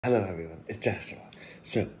Hello everyone, it's Joshua.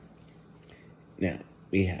 So, now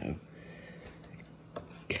we have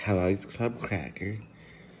Kellogg's Club Cracker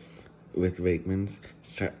with Wakeman's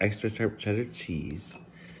extra sharp cheddar cheese.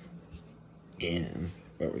 And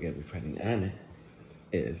what we're going to be putting on it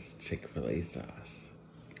is Chick-fil-A sauce.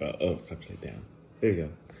 Oh, it's upside down. There you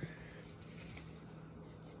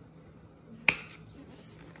go.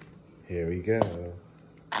 Here we go.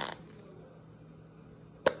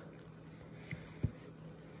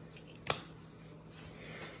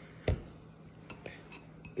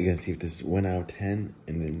 We're gonna see if this is 1 out of 10,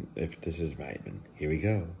 and then if this is vibing. Here we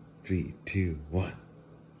go. 3, 2, 1.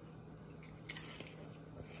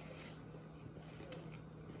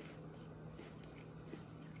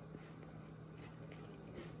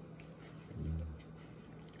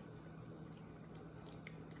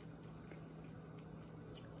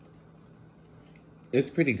 It's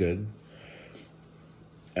pretty good.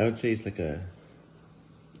 I would say it's like a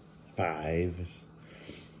 5,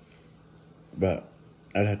 but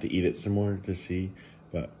I'd have to eat it some more to see,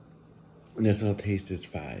 but initial taste is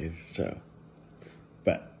 5, so,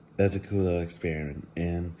 but that's a cool little experiment,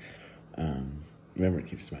 and, remember,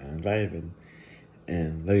 keep smiling, vibing,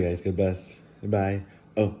 and love you guys, God bless, goodbye.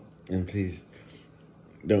 Oh, and please,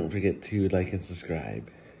 don't forget to like and subscribe.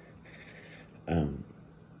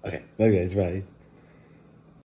 Okay, love you guys, bye.